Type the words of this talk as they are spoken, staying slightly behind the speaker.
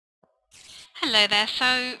Hello there,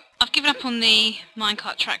 so I've given up on the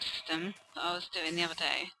minecart track system that I was doing the other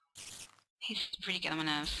day. He's really getting on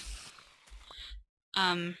my nerves.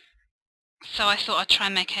 So I thought I'd try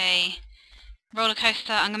and make a roller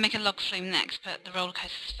coaster. I'm going to make a log flume next, but the roller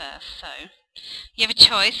coaster's first, so you have a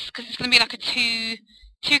choice, because it's going to be like a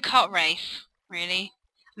two-cart race, really.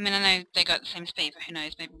 I mean, I know they go at the same speed, but who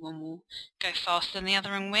knows, maybe one will go faster than the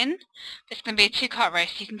other and win. But it's going to be a two-cart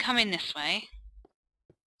race, so you can come in this way,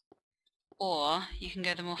 or you can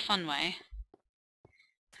go the more fun way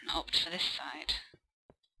and opt for this side.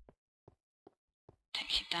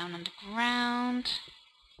 Takes you down underground.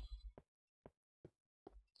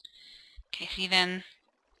 Okay, so you then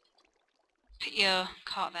put your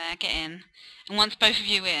cart there, get in, and once both of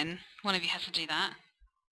you in, one of you has to do that.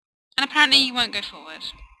 And apparently you won't go forward.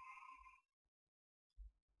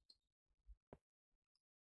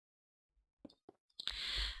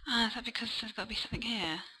 Ah, is that because there's got to be something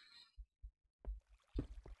here?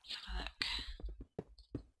 Let's have a look.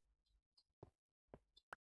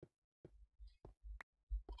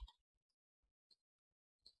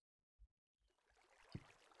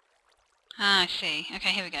 Ah, I see. Okay,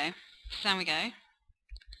 here we go. So down we go.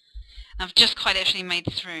 I've just quite literally made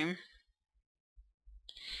this room.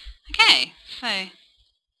 Okay, so...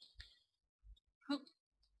 Oh,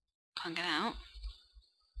 can't get out.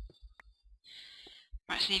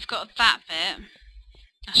 Right, so you've got that bit.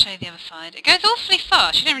 I'll show you the other side. It goes awfully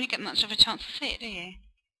fast. You don't really get much of a chance to see it, do you?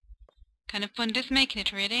 Kind of wonders making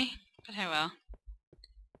it, really. But oh well.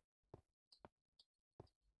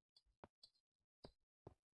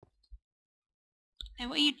 No,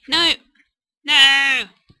 what are you... No! No!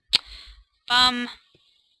 Bum!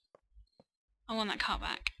 I want that cart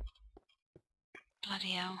back.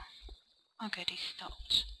 Bloody hell. Oh good, he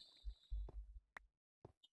stopped.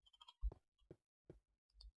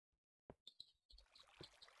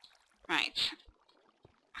 Right.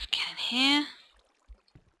 Let's get in here.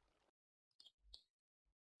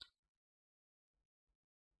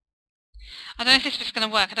 I don't know if this bit's going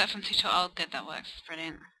to work. I don't know if I'm too sure. Oh good, that works.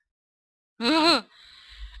 Brilliant. Ooh!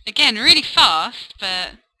 Again, really fast,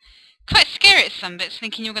 but quite scary at some bits,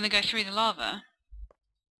 thinking you're going to go through the lava.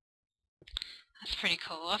 That's pretty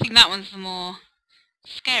cool. I think that one's the more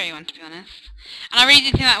scary one, to be honest. And I really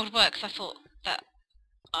didn't think that would work, because I thought that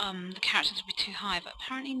the characters would be too high, but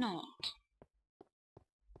apparently not.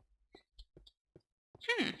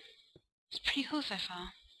 It's pretty cool so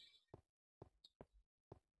far.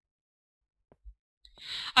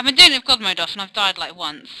 I've been doing it with God mode off, and I've died like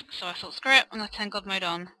once, so I thought, screw it, I'm going to turn God mode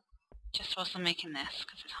on, just whilst I'm making this,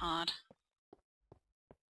 because it's hard.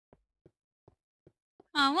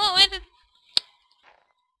 Oh, what? Where did...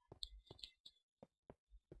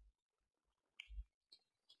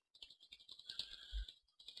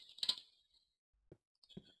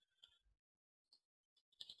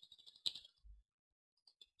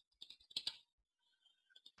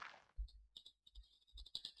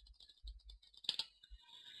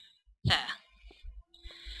 There.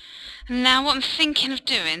 And now what I'm thinking of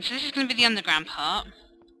doing, so this is going to be the underground part.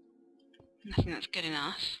 I think that's good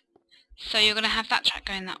enough. So you're going to have that track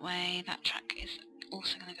going that way, that track is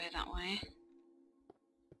also going to go that way.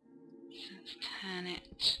 So let's turn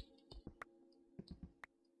it.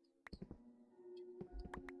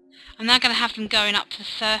 I'm now going to have them going up to the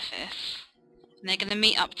surface, and they're going to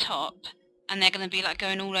meet up top, and they're going to be like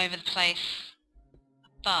going all over the place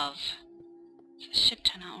above. So it should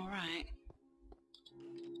turn out alright.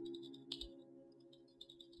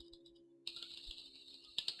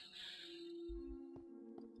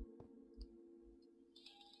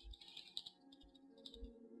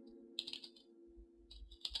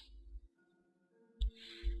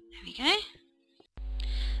 There we go.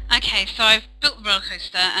 Okay, so I've built the roller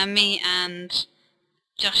coaster, and me and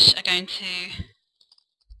Josh are going to...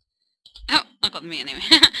 Oh, I got the meat anyway.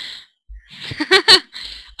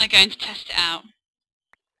 I'm going to test it out.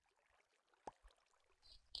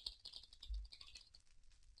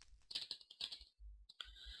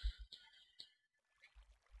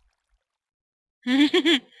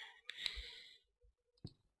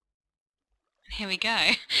 Here we go.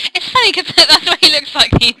 It's funny because that's what he looks like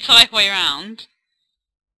the entire way around.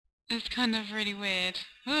 It's kind of really weird.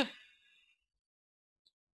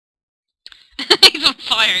 He's on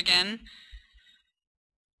fire again.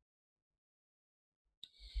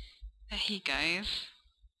 There he goes.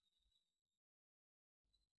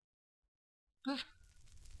 Oof.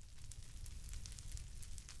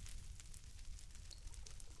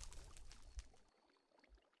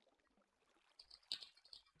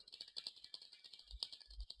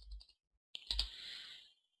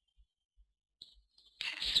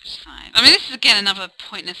 Okay, switch sides. I mean, this is again another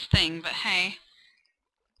pointless thing, but hey,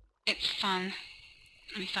 it's fun.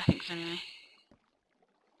 At least I think so, anyway.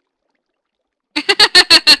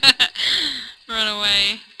 Run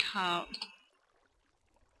away, carp.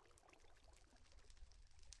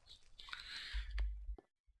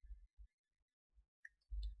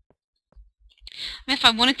 I mean, if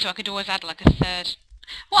I wanted to, I could always add like a third.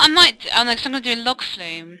 What I might do, oh no, 'cause I'm going to do a log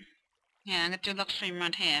flume. Yeah, I'm going to do a log flume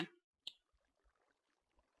around here.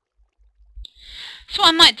 So what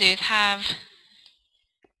I might do is have...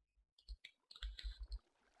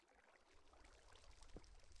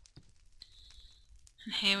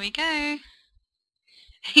 And here we go.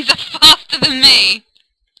 He's up faster than me.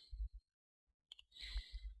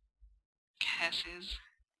 Curses.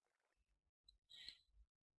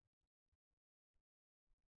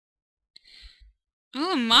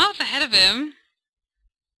 Ooh, miles ahead of him.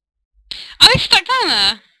 Oh, he's stuck down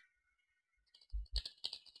there.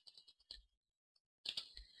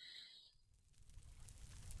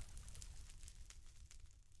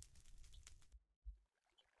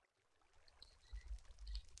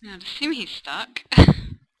 Yeah, I'd assume he's stuck.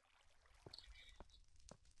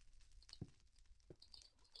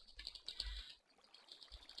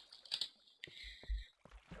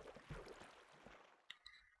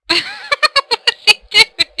 What's he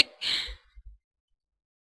doing?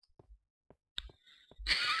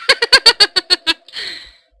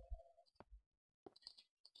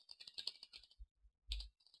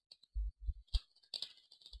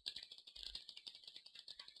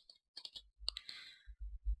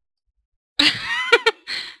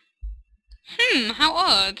 How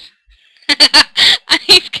odd. And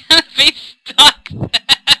he's gonna be stuck there.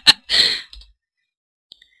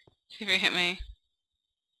 See if he hit me.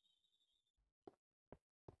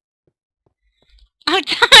 Oh,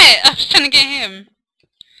 damn it! I was trying to get him.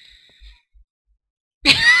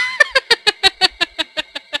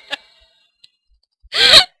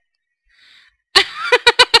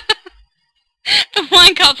 The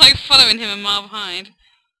minecart's like following him a mile behind.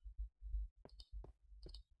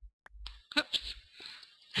 Oops.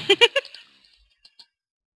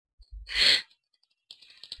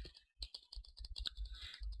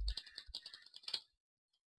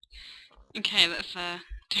 Okay, let's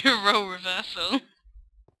do a role reversal.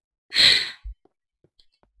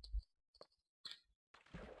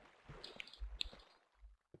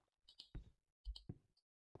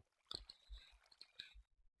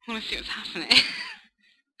 I want to see what's happening.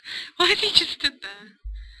 Why has he just stood there?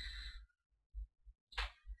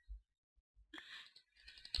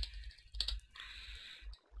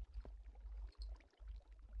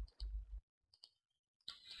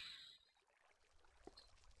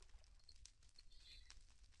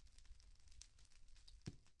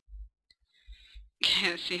 Okay,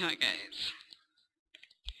 let's see how it goes.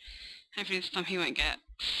 Hopefully this time he won't get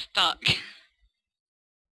stuck.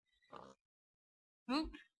 Oh.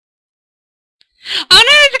 Oh no,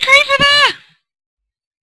 there's a creeper there!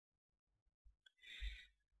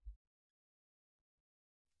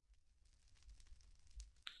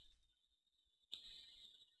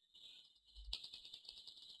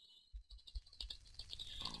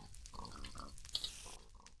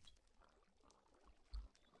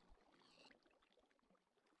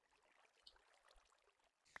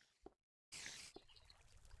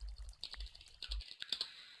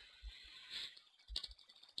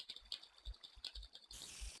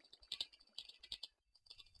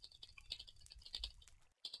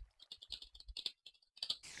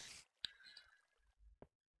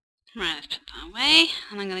 Right, let's put that away,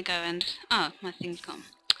 and I'm going to go and... Oh, my thing's gone.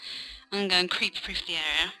 I'm going to go and creeper-proof the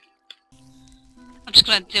area. I'm just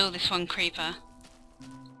going to deal this one creeper.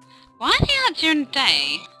 Why are they out during the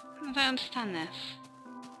day? I don't understand this.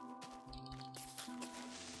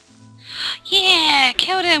 Yeah!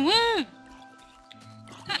 Killed him! Woo!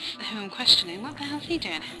 That's who I'm questioning. What the hell's he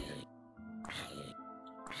doing?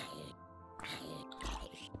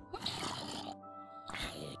 Whoops.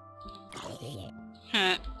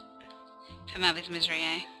 Come out of his misery,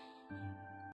 eh?